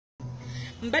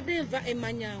mbadde nva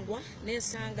emanyangwa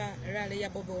nensanga rale ya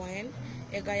Bobi Wine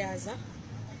egayaza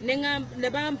ne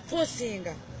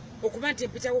bamposinga okuba nti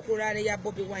mpitako ku rale ya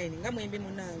Bobi Wine nga mwembi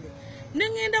munange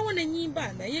nengendawo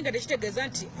nenyimba naye nga tekitegeeza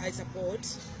nti I support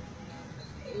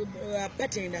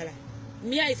party endala.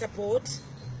 Me I support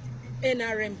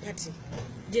NRM party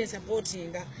gye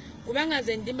supportinga kubanga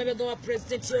nze ndi mabega wa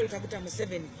president Yoweri Kaguta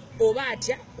Museveni oba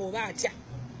atya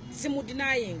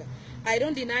simudinayinga. I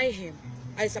don't deny him,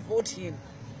 I support him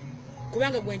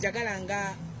kubanga gwe njagala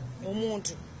nga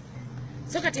omuntu.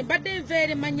 So kati mbadde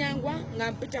nveere manyangwa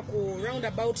nga mpita ku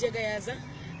roundabout yegayaza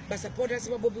ba supporters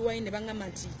ba Bobi Wine ne bangamba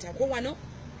nti tako wano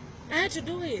I had to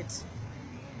do it.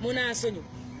 Munasonyo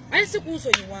ayi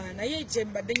sikunsonyiwa naye kye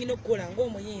mbadde nyina okukola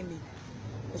ng'omuyimbi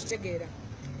okitegeera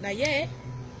naye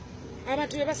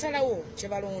abantu be basalawo kye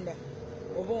balonda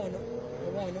oba ono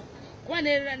kuba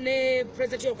ne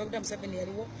president Yoweri Kaguta Museveni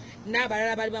yaliwo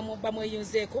n'abalala bali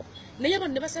bamweyunzeeko naye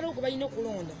abantu ne basalawo ku balina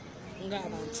okulonda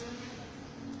ng'abantu.